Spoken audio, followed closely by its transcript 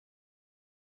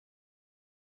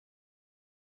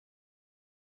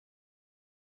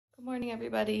Good morning,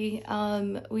 everybody.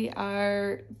 We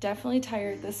are definitely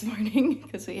tired this morning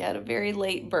because we had a very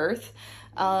late birth.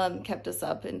 Kept us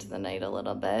up into the night a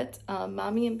little bit.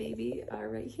 Mommy and baby are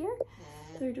right here.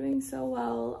 They're doing so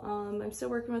well. I'm still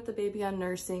working with the baby on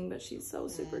nursing, but she's so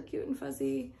super cute and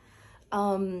fuzzy.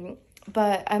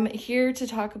 But I'm here to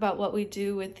talk about what we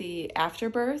do with the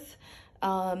afterbirth.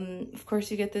 Of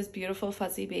course, you get this beautiful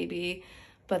fuzzy baby,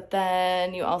 but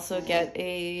then you also get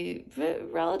a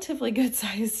relatively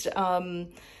good-sized,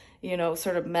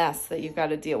 sort of mess that you've got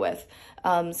to deal with.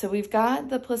 So we've got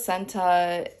the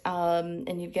placenta,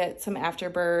 and you get some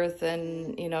afterbirth,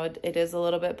 and, it is a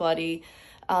little bit bloody.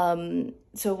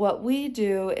 So what we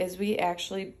do is we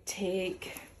actually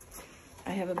take,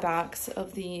 I have a box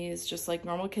of these just like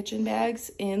normal kitchen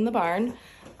bags in the barn,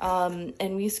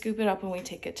 and we scoop it up and we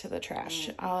take it to the trash.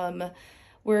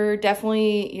 We're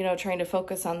definitely, trying to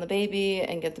focus on the baby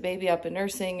and get the baby up and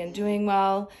nursing and doing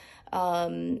well.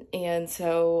 And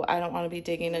so I don't want to be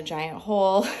digging a giant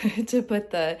hole to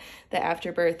put the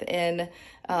afterbirth in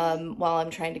while I'm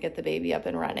trying to get the baby up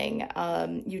and running.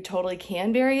 You totally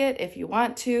can bury it if you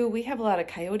want to. We have a lot of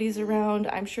coyotes around.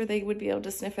 I'm sure they would be able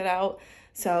to sniff it out.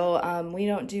 So we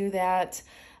don't do that.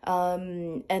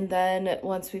 And then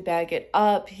once we bag it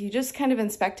up, you just kind of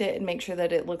inspect it and make sure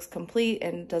that it looks complete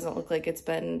and doesn't look like it's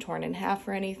been torn in half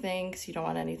or anything, because you don't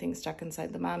want anything stuck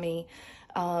inside the mommy.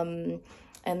 And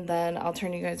then I'll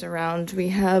turn you guys around. We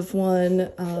have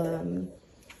one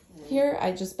here.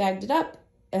 I just bagged it up,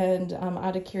 and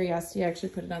out of curiosity, I actually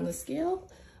put it on the scale.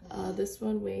 This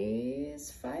one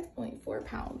weighs 5.4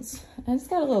 pounds, and it's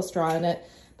got a little straw in it.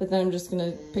 But then I'm just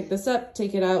gonna pick this up,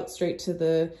 take it out straight to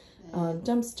the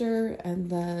dumpster, and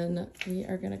then we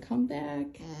are gonna come back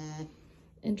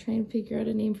and try and figure out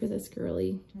a name for this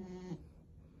girly.